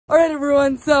All right,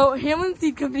 everyone, so Hamlin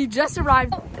Seed Company just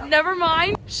arrived. Never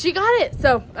mind, she got it,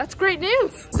 so that's great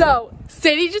news. So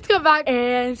Sadie just got back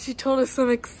and she told us some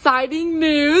exciting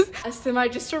news. A semi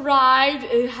just arrived.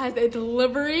 It has a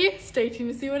delivery. Stay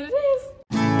tuned to see what it is.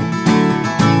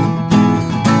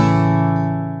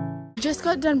 Just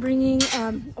got done bringing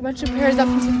a bunch of pairs up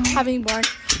into the calving barn,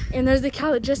 and there's a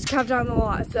cow that just calved out on the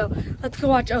lot. So let's go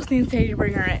watch Elsie and Sadie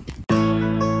bring her in.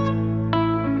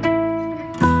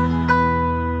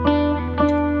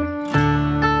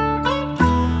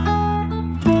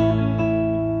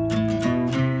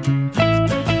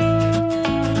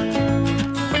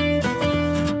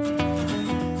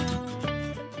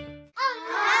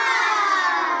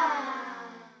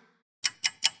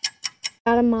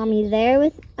 Got a mommy there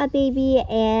with a baby,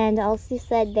 and Elsie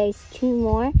said there's 2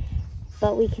 more,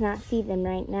 but we cannot see them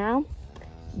right now.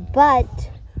 But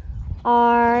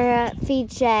our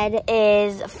feed shed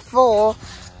is full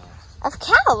of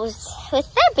cows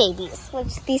with their babies,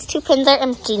 which these 2 pens are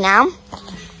empty now.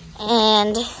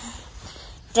 And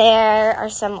there are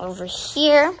some over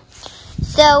here.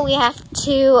 So we have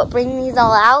to bring these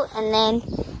all out, and then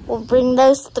we'll bring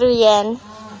those 3 in.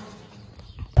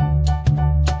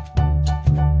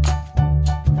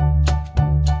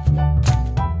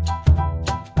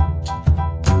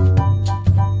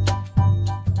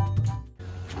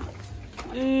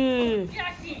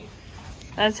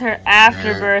 That's her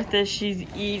afterbirth that she's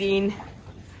eating.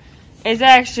 It's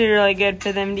actually really good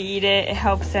for them to eat it. It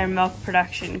helps their milk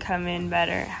production come in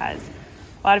better. It has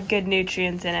a lot of good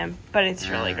nutrients in it, but it's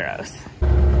really gross.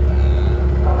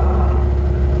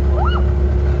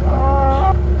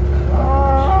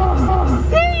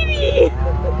 Sadie!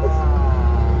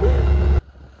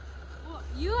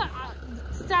 You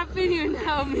stop videoing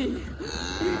Emmie.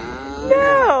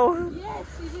 No! Yes,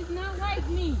 she does not like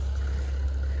me.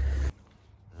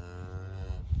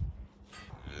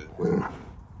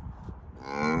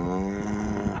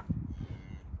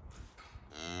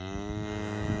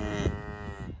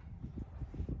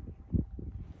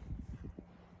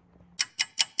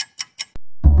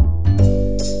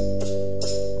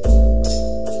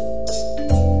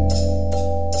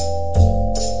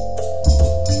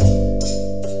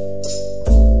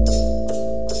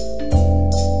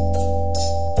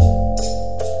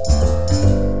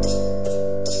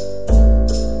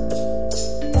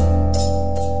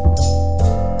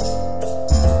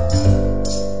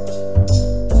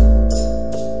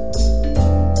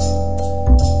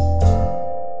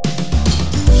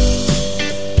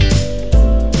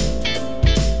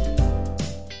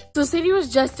 So Sadie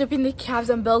was just dipping the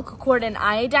calves' umbilical cord in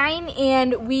iodine,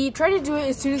 and we try to do it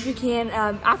as soon as we can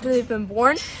after they've been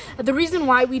born. The reason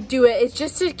why we do it is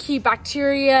just to keep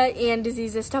bacteria and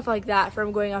diseases, stuff like that,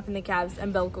 from going up in the calves'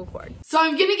 umbilical cord. So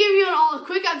I'm gonna give you all a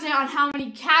quick update on how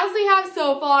many calves we have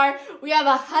so far. We have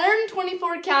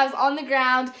 124 calves on the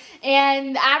ground,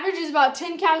 and the average is about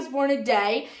 10 calves born a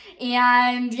day.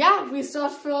 And yeah, we still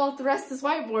have to fill out the rest of this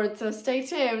whiteboard, so stay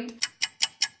tuned.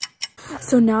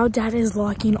 So now Dad is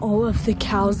locking all of the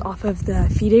cows off of the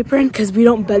feed apron because we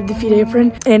don't bed the feed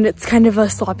apron, and it's kind of a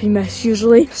sloppy mess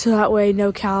usually. So that way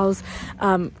no cows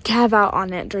calve out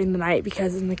on it during the night,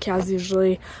 because then the cows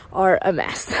usually are a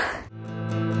mess.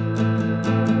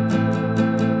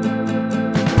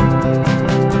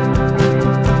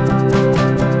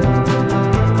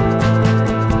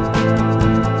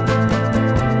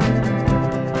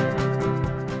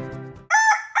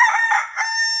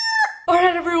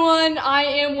 I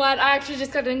am wet. I actually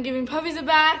just got done giving puppies a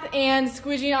bath and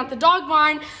squeegeeing out the dog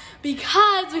barn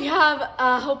because we have,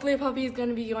 hopefully a puppy is going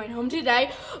to be going home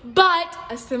today, but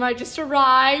a semi just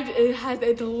arrived. It has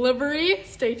a delivery.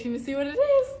 Stay tuned to see what it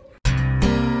is.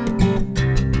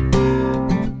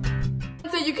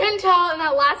 So you couldn't tell in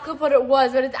that last clip what it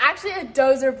was, but it's actually a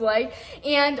dozer blade,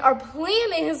 and our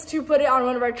plan is to put it on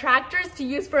one of our tractors to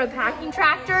use for a packing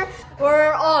tractor.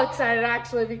 We're all excited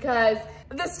actually because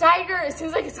the Steiger, it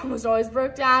seems like it's almost always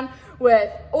broke down with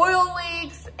oil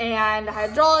leaks and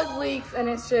hydraulic leaks, and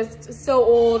it's just so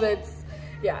old. It's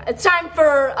time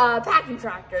for a packing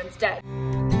tractor instead.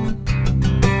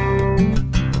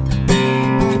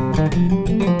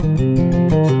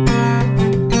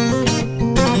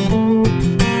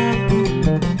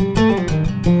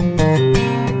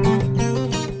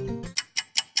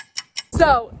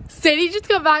 So Sadie just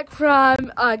got back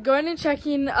from going and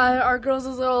checking our girls'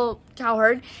 little cow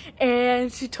herd,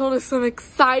 and she told us some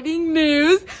exciting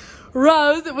news.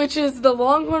 Rose, which is the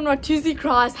Longhorn Watusi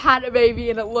cross, had a baby,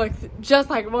 and it looks just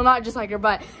like, well, not just like her,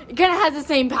 but it kind of has the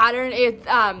same pattern. It's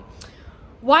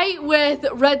white with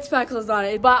red speckles on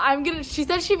it. But she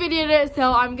said she videoed it,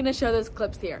 so I'm gonna show those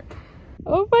clips here.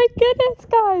 Oh my goodness,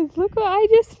 guys, look what I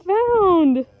just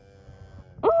found.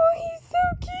 Oh, he's so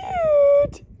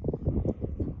cute.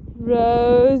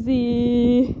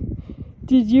 Rosie,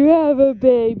 did you have a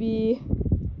baby?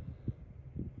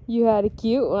 You had a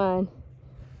cute one.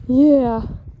 Yeah.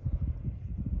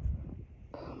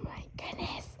 Oh my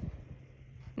goodness.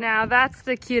 Now that's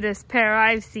the cutest pair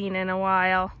I've seen in a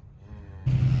while.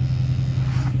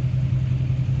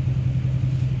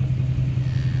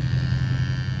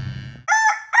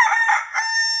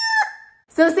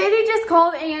 So Sadie just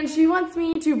called and she wants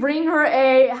me to bring her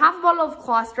a half a bottle of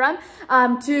colostrum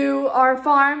to our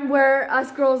farm where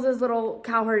us girls' little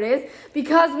cow herd is,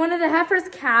 because one of the heifers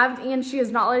calved and she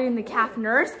is not letting the calf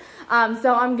nurse.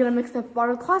 So I'm gonna mix up a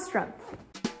bottle of colostrum.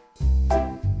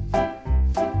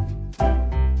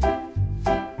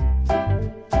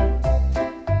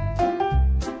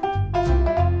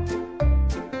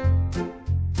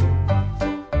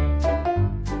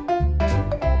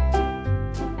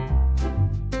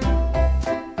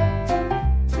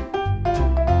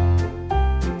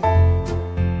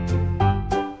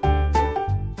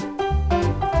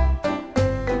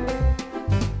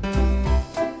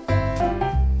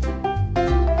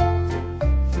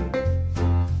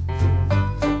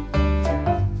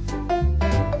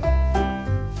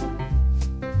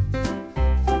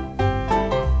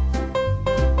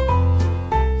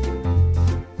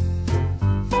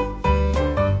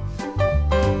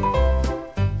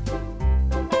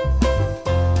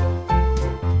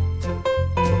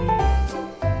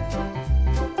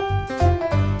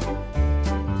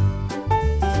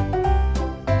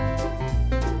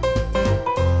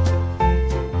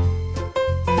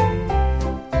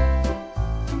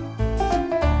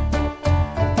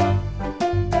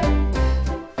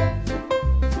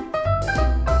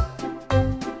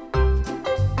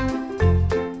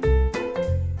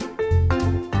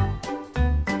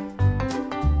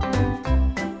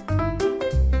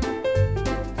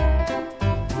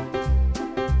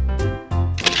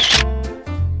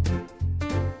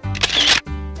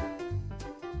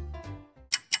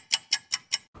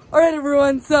 Alright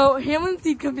everyone, so Hamlin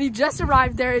Seed Company just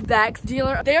arrived there at the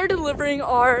ex-dealer. They are delivering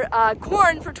our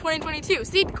corn for 2022,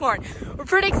 seed corn. We're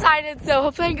pretty excited, so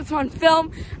hopefully I can get some on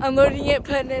film, unloading it,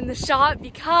 putting it in the shop,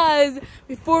 because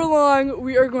before long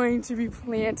we are going to be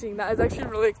planting. That is actually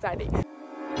really exciting.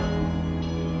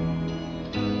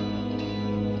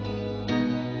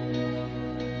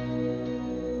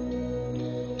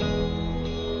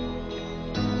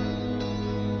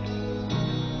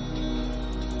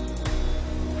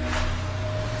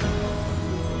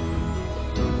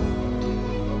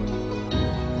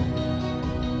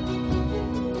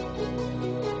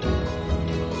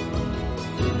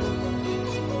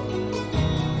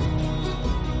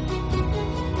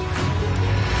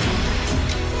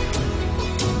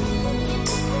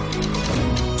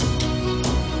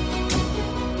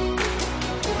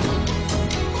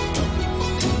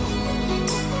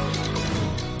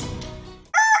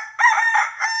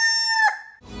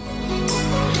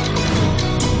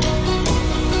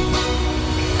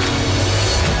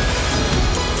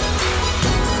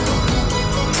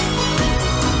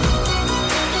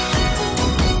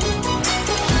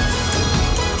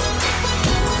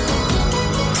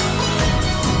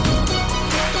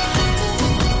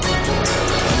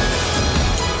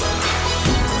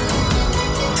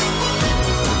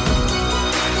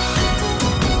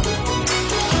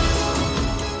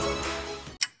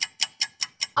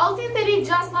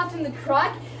 Just left in the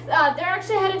truck. They're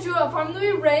actually headed to a farm that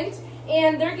we rent,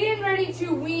 and they're getting ready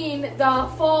to wean the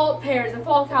fall pairs, the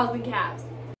fall cows and calves.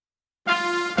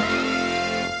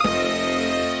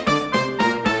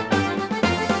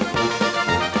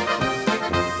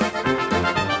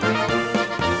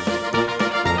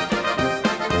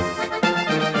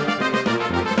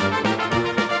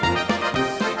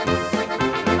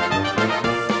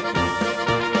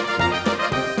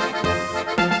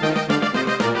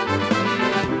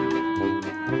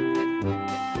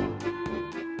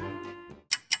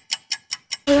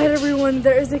 Alright everyone,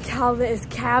 there is a cow that is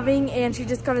calving and she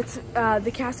just got its,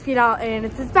 the calf's feet out and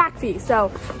it's its back feet,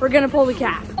 so we're gonna pull the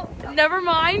calf. Oh, never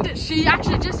mind, she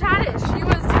actually just had it. She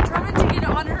was determined to get it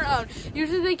on her own.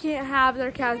 Usually they can't have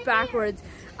their calves backwards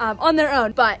on their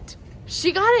own, but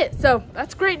she got it, so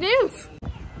that's great news.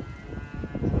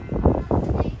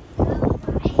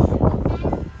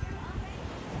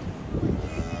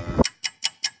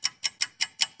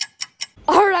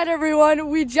 right, everyone,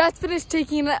 we just finished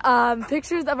taking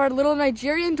pictures of our little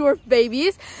Nigerian dwarf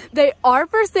babies. They are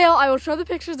for sale. I will show the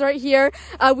pictures right here.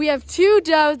 We have 2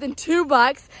 does and 2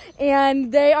 bucks,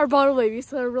 and they are bottle babies,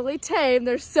 so they're really tame.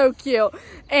 They're so cute.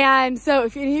 And so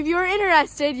if any of you are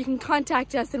interested, you can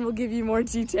contact us and we'll give you more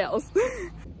details.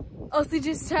 Elsie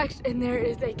just checked, and there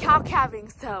is a cow calving,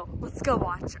 so let's go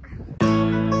watch her.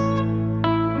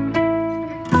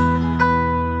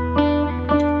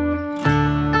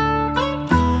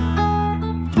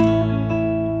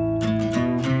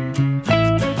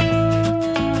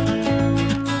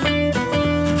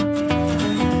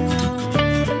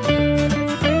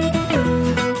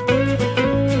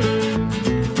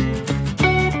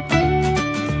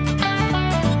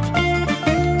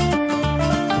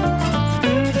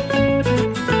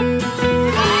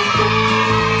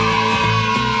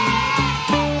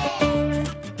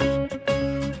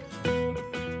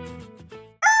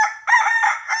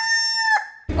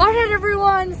 Alright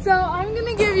everyone, so I'm going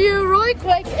to give you really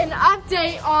quick an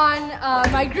update on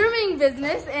my grooming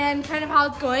business and kind of how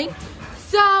it's going.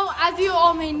 So, as you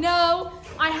all may know,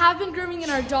 I have been grooming in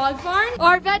our dog barn.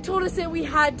 Our vet told us that we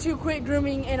had to quit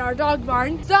grooming in our dog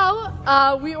barn.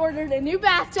 So, we ordered a new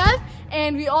bathtub,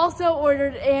 and we also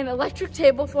ordered an electric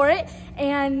table for it.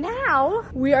 And now,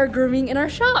 we are grooming in our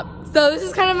shop. So this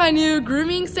is kind of my new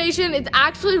grooming station. It's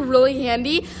actually really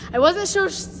handy. I wasn't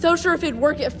so sure if it'd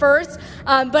work at first,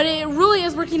 but it really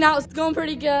is working out. It's going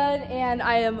pretty good, and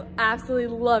I am absolutely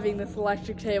loving this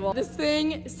electric table. This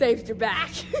thing saves your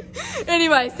back.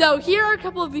 Anyway, so here are a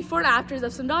couple of before and afters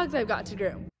of some dogs I've got to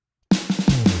groom.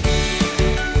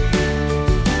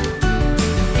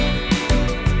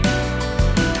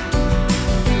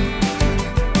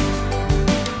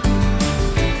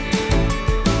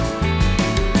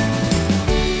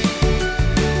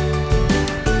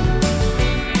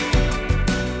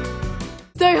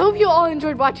 So I hope you all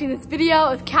enjoyed watching this video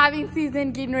of calving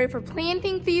season, getting ready for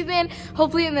planting season.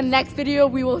 Hopefully in the next video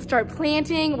we will start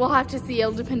planting. We'll have to see,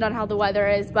 it'll depend on how the weather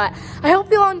is, but I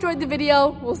hope you all enjoyed the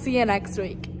video. We'll see you next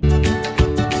week.